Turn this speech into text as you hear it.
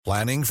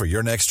Planning for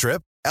your next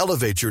trip?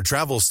 Elevate your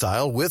travel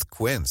style with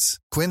Quince.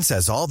 Quince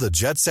has all the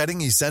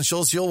jet-setting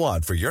essentials you'll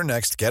want for your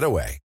next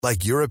getaway,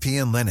 like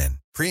European linen,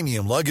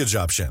 premium luggage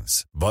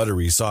options,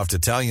 buttery soft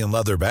Italian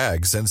leather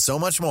bags, and so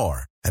much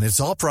more. And it's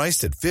all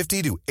priced at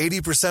 50 to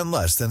 80%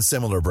 less than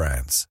similar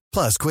brands.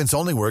 Plus, Quince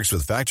only works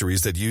with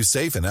factories that use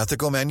safe and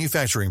ethical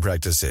manufacturing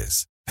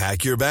practices.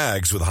 Pack your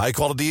bags with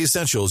high-quality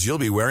essentials you'll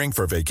be wearing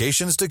for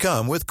vacations to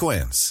come with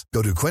Quince.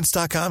 Go to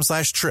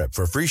quince.com/trip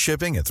for free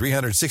shipping and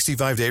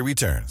 365-day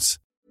returns.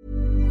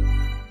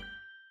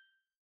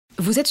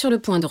 Vous êtes sur le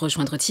point de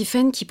rejoindre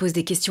Tiffaine qui pose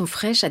des questions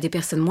fraîches à des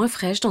personnes moins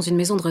fraîches dans une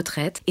maison de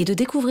retraite et de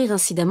découvrir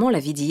incidemment la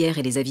vie d'hier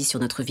et les avis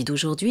sur notre vie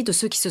d'aujourd'hui de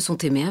ceux qui se sont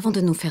aimés avant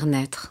de nous faire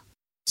naître.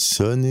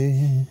 Sonnez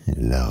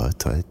la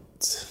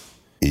retraite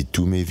et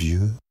tous mes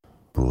vieux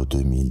pour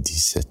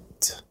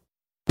 2017.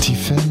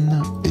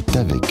 Tiffaine est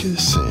avec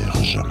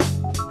Serge.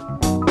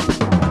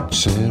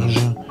 Serge,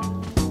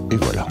 et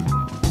voilà,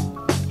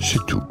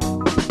 c'est tout.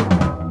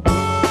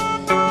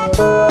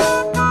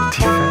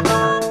 Tiffaine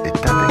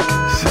est avec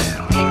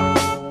Serge.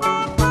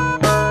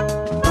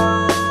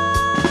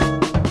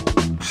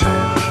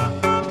 Serge,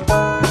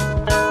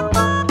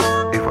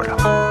 et voilà,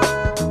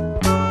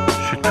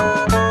 c'est tout.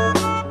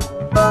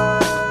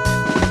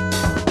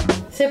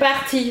 C'est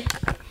parti.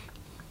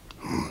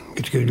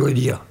 Qu'est-ce que je dois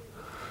dire ?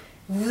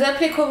 Vous vous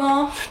appelez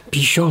comment ?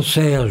 Pichon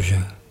Serge.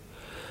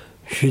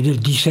 Je suis né le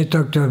 17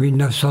 octobre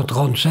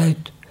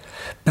 1937,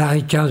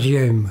 Paris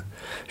 15e.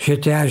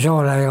 J'étais agent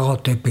à la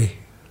RATP.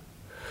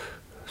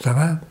 Ça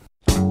va ?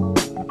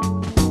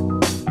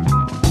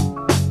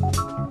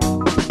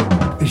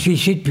 Je suis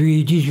ici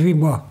depuis 18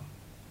 mois.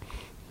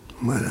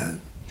 Voilà.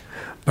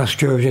 Parce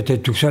que j'étais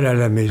tout seul à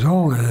la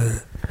maison.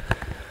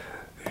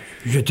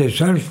 J'étais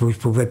seul, je ne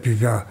pouvais plus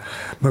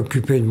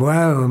m'occuper de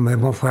moi. Mais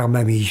mon frère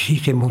m'a mis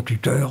ici, c'est mon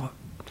tuteur.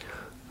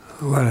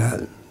 Voilà.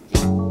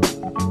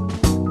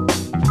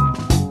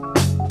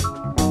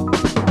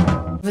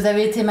 Vous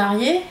avez été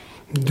marié ?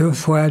 Deux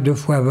fois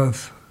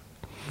veuf.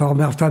 Ma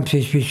première femme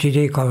s'est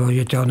suicidée quand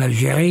j'étais en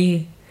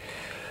Algérie.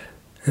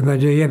 Et ma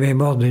deuxième est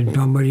morte d'une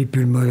embolie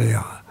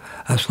pulmonaire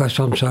à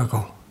 65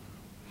 ans.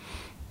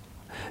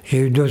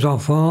 J'ai eu deux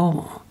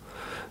enfants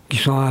qui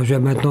sont âgés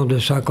maintenant de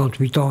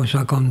 58 ans et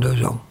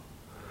 52 ans.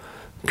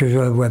 Que je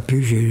ne vois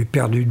plus, j'ai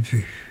perdu de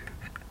vue.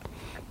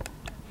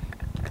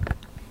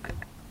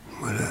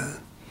 Voilà.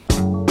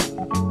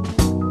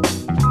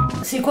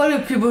 C'est quoi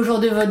le plus beau jour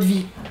de votre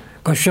vie ?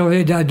 Quand je suis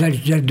revenu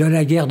de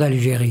la guerre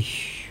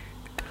d'Algérie,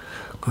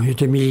 quand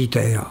j'étais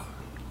militaire.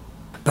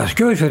 Parce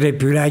que je faisais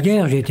plus la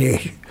guerre,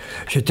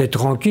 j'étais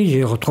tranquille,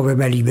 j'ai retrouvé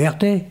ma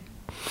liberté.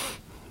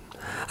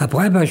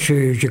 Après,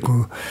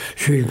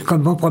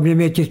 comme mon premier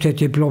métier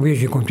c'était plombier,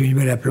 j'ai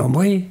continué la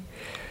plomberie.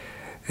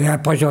 Et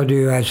après j'ai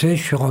eu assez,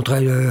 je suis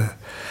rentré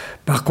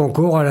par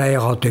concours à la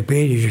RATP,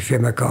 et j'ai fait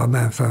ma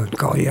fin de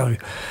carrière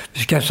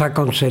jusqu'à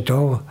 57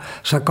 ans.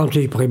 50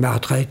 j'ai pris ma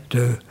retraite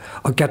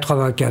en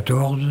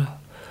 94.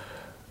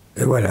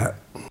 Et voilà.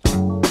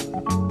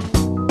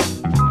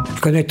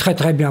 Je connais très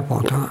très bien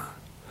Pantin,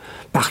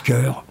 par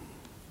cœur.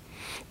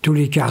 Tous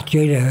les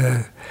quartiers,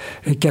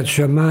 les quatre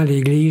chemins,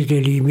 l'église,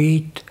 les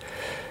limites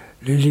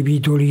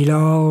au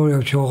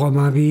Lilas, sur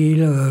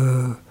Romainville,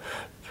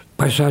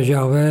 près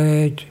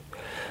Saint-Gervais,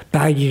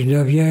 Paris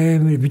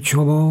 19e, les buts de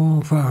Chaumont,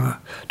 enfin,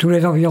 tous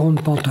les environs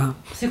de Pantin.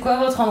 C'est quoi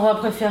votre endroit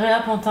préféré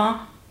à Pantin ?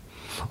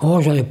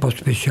 Oh, j'en ai pas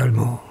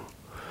spécialement.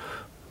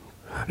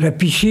 La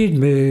piscine,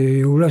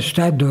 ou le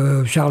stade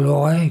de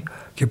Charles-Aurey,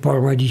 qui est pas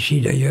loin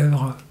d'ici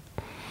d'ailleurs.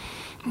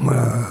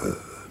 Voilà.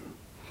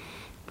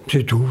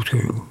 C'est tout.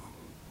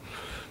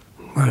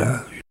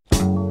 Voilà.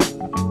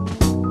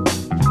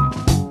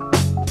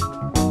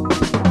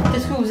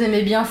 Qu'est-ce que vous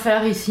aimez bien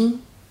faire ici ?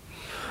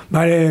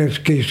 Ce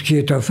qui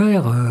est à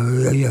faire,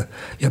 il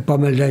y a pas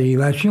mal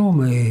d'animations,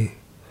 mais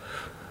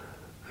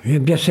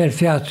j'aime bien celle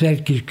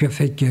que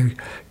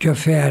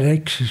fait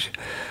Alex.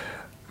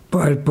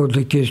 Elle pose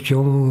des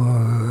questions,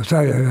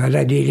 elle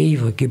a des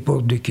livres qui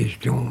posent des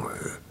questions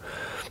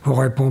pour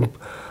répondre.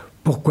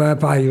 Pourquoi,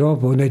 par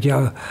exemple,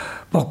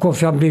 pourquoi on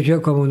ferme les yeux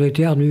comme on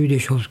éternue, des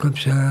choses comme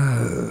ça.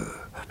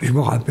 Je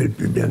me rappelle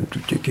plus bien de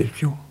toutes les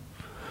questions.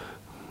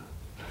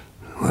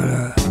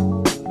 Voilà.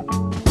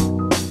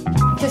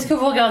 Qu'est-ce que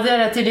vous regardez à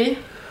la télé ?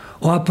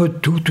 Un peu de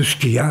tout ce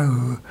qu'il y a.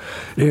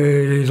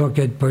 Les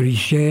enquêtes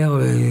policières,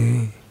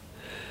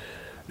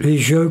 les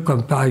jeux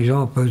comme par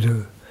exemple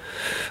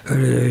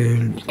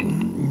les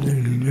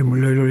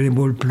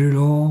mots le plus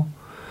longs,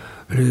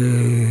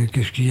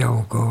 qu'est-ce qu'il y a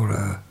encore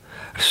là ?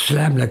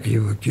 Slam là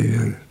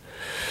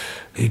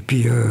et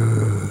puis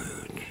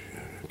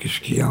qu'est-ce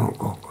qu'il y a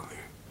encore ?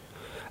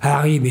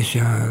 Harry, mais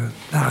c'est un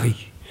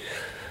Harry.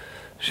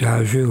 C'est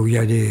un jeu où il y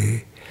a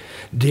des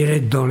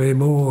lettres dans les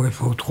mots, il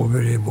faut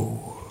trouver les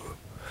mots.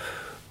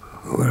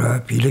 Voilà,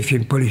 puis les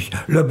films policiers.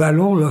 Le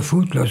ballon, le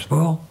foot, le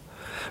sport,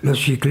 le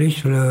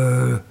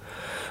cyclisme,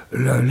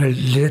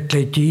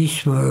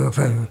 l'athlétisme,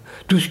 enfin,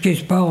 tout ce qui est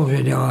sport en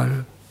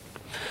général.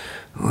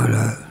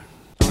 Voilà.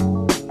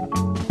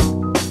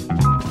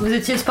 Vous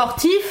étiez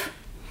sportif ?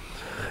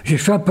 J'ai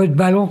fait un peu de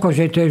ballon quand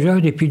j'étais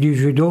jeune, et puis du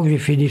judo, j'ai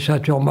fini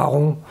ceinture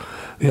marron,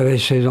 j'avais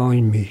 16 ans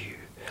et demi.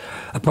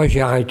 Après,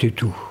 j'ai arrêté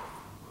tout.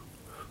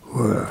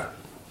 Voilà.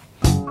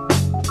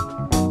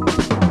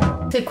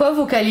 C'est quoi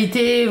vos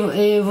qualités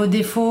et vos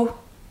défauts?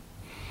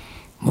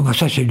 Bon, ben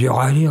ça, c'est dur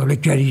à dire. Les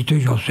qualités,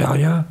 j'en sais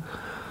rien.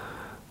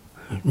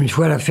 Une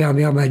fois, la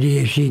fermière m'a dit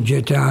ici que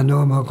j'étais un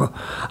homme.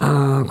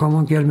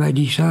 Comment qu'elle m'a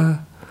dit ça?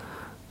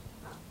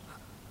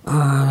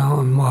 Non,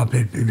 je ne me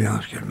rappelle plus bien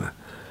ce qu'elle m'a...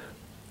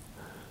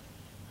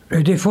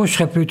 Les défauts, je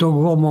serais plutôt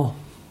gourmand.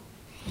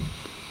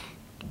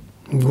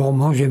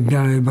 Gourmand, j'aime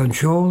bien les bonnes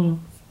choses.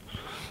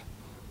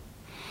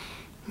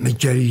 Mes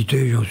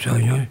qualités, j'en sais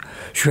rien.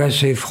 Je suis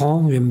assez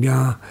franc, j'aime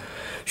bien...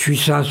 Je suis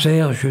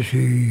sincère,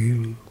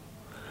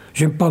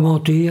 j'aime pas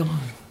mentir.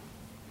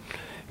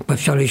 Je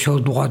préfère les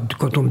choses droites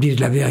quand on me dise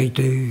la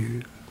vérité.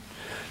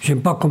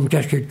 J'aime pas qu'on me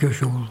cache quelque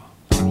chose.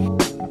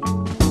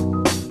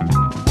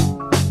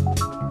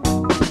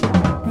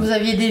 Vous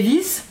aviez des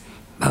vices?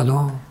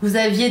 Pardon? Vous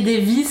aviez des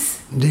vices?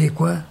 Des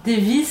quoi? Des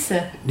vices?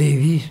 Des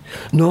vices?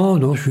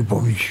 Non, je suis pas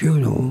vicieux,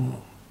 non.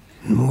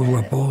 Non, je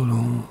vois pas,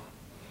 non.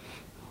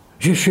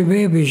 J'ai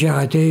fumé, mais j'ai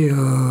arrêté.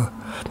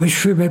 Mais je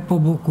fumais pas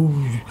beaucoup.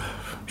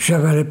 Je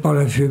n'avalais pas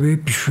la fumée,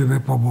 puis je fumais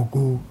pas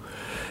beaucoup.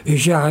 Et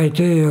j'ai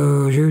arrêté,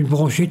 j'ai eu une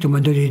bronchite, on m'a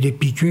donné des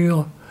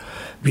piqûres,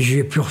 puis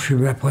j'ai pu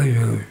refumer après.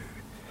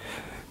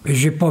 Mais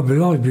j'ai pas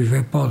besoin, je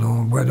buvais pas,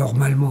 donc je bois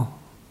normalement.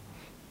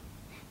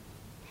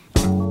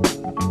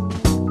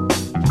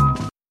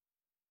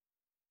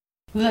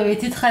 Vous avez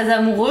été très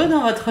amoureux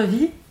dans votre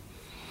vie?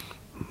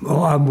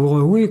 Bon,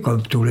 amoureux, oui,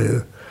 comme tous les...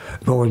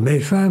 Bon, mes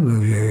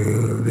femmes,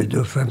 j'ai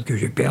 2 femmes que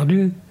j'ai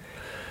perdues.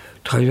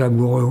 Très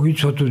amoureux, oui,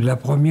 surtout de la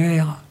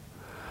première.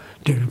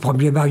 Le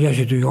premier mariage,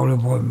 c'est toujours le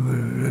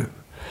premier.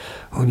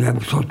 On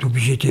est surtout,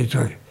 j'étais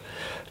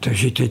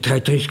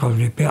très triste quand je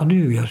l'ai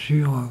perdu, bien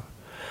sûr.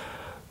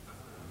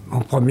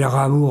 Mon premier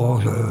amour,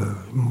 je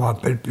ne me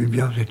rappelle plus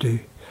bien,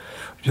 c'était...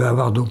 Je devais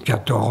avoir donc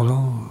 14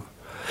 ans.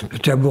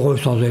 J'étais amoureux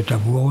sans être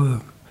amoureux.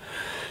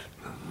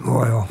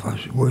 Ouais, enfin,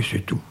 oui,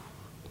 c'est tout.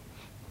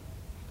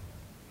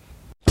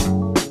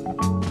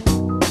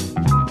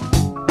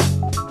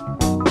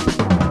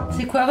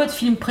 C'est quoi votre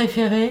film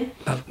préféré?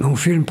 Mon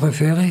film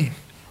préféré?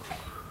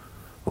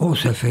 Oh,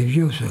 ça fait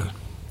vieux, ça.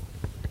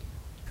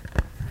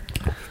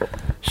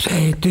 Ça a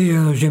été...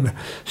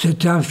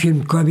 c'était un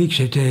film comique,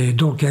 c'était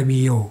Don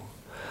Camillo,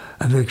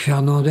 avec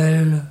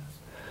Fernandel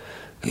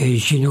et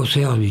Gino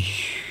Cervi,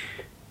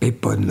 et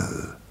Pone.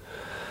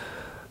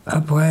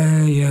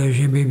 Après,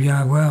 j'aimais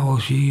bien voir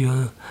aussi...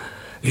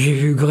 j'ai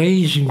vu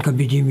Grease, une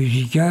comédie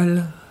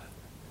musicale,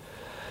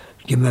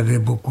 qui m'avait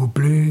beaucoup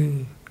plu.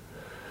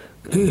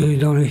 Et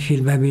dans les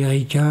films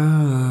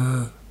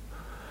américains...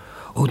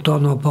 Autant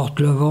n'emporte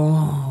le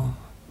vent.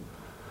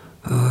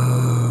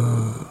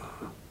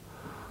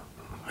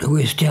 Le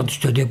western, je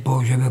te dis pas,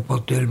 j'aimais pas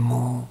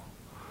tellement.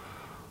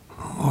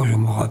 Oh, je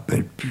me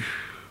rappelle plus.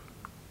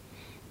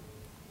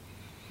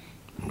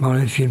 Dans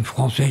les films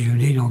français, je vous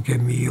dis, donc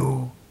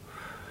Camillo.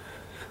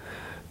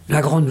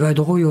 La Grande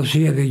Vadrouille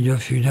aussi, avec De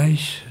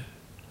Funès.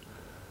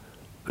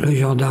 Le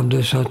Gendarme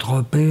de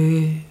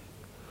Saint-Tropez.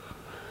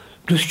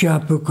 Tout ce qui est un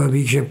peu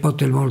comique, j'aime pas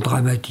tellement le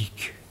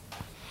dramatique.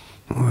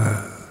 Ouais.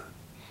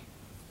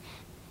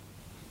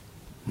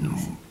 Non,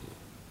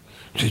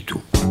 c'est tout.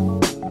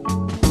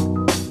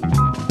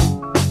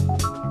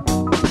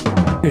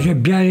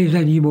 J'aime bien les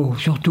animaux,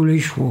 surtout les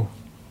chevaux.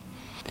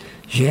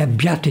 J'aime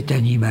bien cet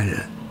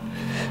animal.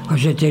 Quand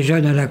j'étais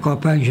jeune à la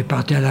campagne, j'ai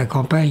parti à la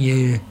campagne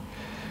et...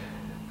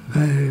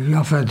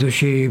 enfin, de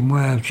chez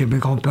moi, chez mes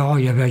grands-parents,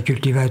 il y avait un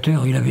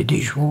cultivateur, il avait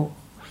des chevaux.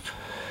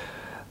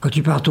 Quand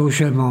il partait au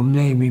champ, il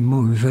m'emmenait, il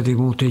me faisait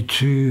monter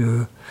dessus,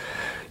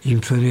 il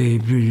me faisait...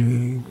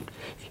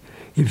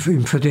 Il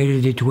me faisait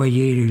les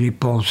nettoyer, les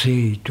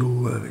panser et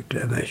tout,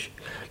 avec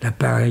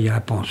l'appareil à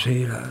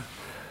panser, là.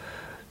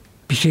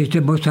 Puis c'était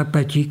beau,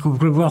 sympathique. Vous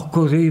pouvez le voir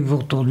causer, il vous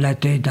retourne la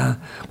tête, hein,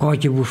 quand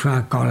il vous fait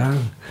un câlin.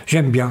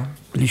 J'aime bien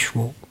les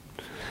chevaux.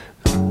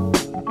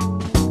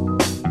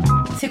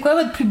 C'est quoi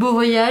votre plus beau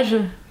voyage?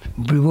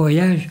 Mon plus beau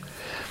voyage,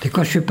 c'est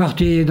quand je suis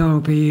parti dans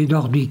le pays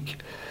nordique.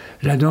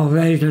 La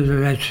Norvège,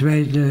 la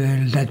Suède,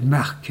 le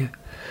Danemark.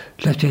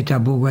 Là, c'est un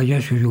beau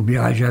voyage que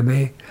j'oublierai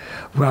jamais.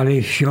 Voir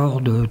les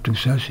fjords, tout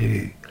ça,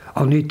 c'est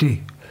en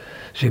été.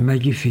 C'est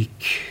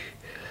magnifique.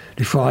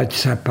 Les forêts de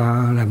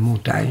sapins, la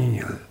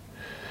montagne.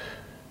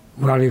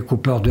 Voir les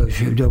coupeurs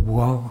de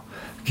bois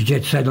qui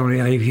jettent ça dans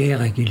les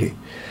rivières et qui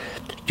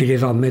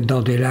les emmènent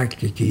dans des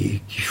lacs et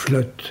qui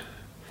flottent.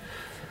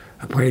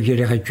 Après, ils viennent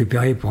les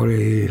récupérer pour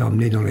les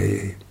emmener dans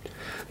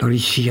les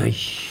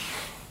scieries.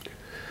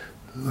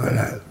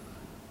 Voilà.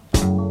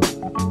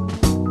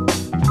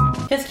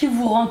 Qu'est-ce qui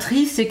vous rend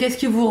triste et qu'est-ce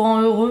qui vous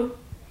rend heureux?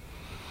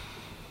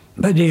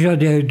 Ben déjà,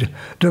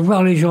 de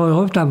voir les gens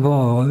heureux, ça me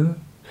rend heureux.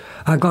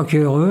 Un gars qui est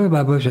heureux,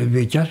 ben, ça me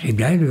dit, tiens, c'est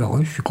bien, il est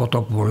heureux, je suis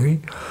content pour lui.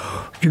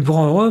 Tu me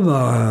rends heureux,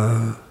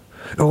 ben,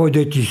 heureux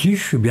d'être ici,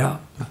 je suis bien.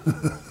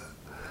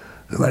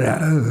 Voilà,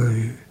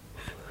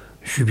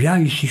 je suis bien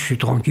ici, je suis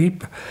tranquille.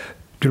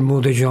 Tout le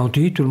monde est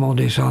gentil, tout le monde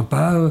est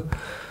sympa.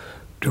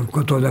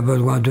 Quand on a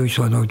besoin d'eux, ils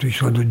sont à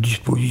notre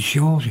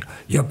disposition.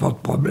 Il n'y a pas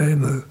de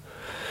problème.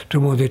 Tout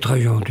le monde est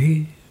très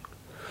gentil.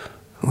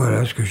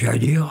 Voilà ce que j'ai à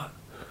dire.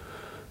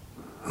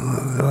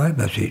 Ouais,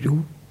 bah c'est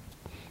tout.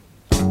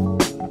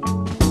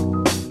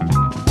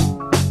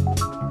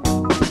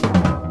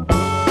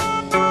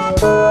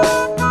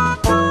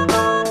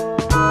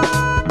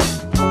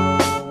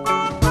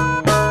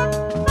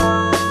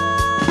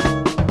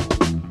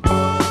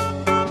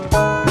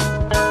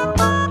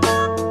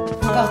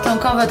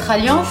 Votre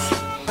alliance?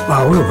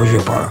 Ah oui, je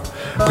sais pas.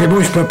 Après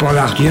bon, je peux pas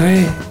la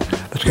retirer,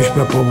 parce que je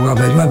peux pas voir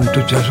mes doigts, mais de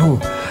toute façon,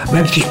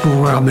 même si je peux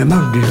voir mes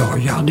mains, je les ai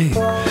regardées.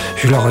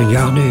 Je l'ai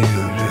regardé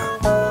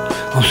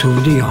en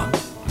souvenir.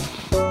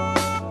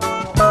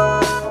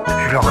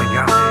 Je l'ai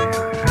regardé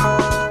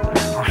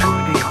en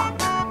souvenir.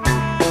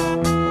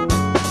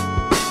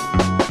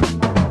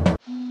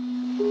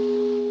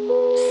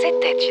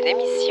 C'était une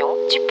émission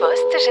du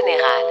Poste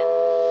Général.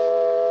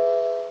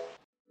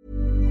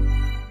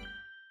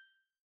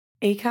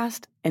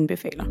 Acast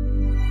anbefaler.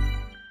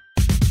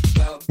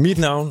 Mit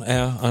navn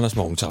er Anders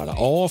Morgenthaler.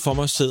 Over for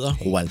mig sidder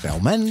Roald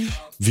Bergmann.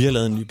 Vi har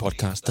lavet en ny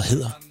podcast, der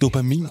hedder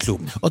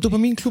Dopaminklubben. Og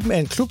Dopaminklubben er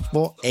en klub,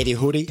 hvor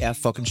ADHD er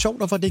fucking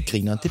sjovt, og hvor det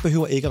griner. Det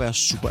behøver ikke at være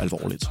super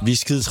alvorligt. Vi er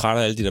skide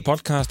trætte af alle de der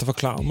podcaster,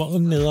 forklarer mig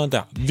nederen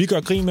der. Vi gør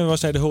grin med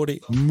vores ADHD.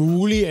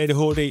 Mulig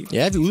ADHD.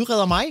 Ja, vi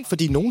udreder mig,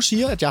 fordi nogen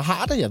siger, at jeg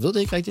har det. Jeg ved det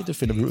ikke rigtigt, det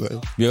finder vi ud af.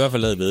 Vi har i hvert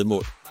fald lavet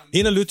væddemål.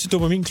 Ind og lyt til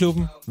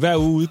Dopaminklubben. Hver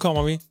uge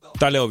udkommer vi.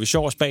 Der laver vi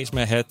sjov og spas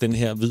med at have den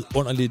her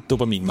vidunderlige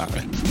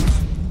dopaminmangel.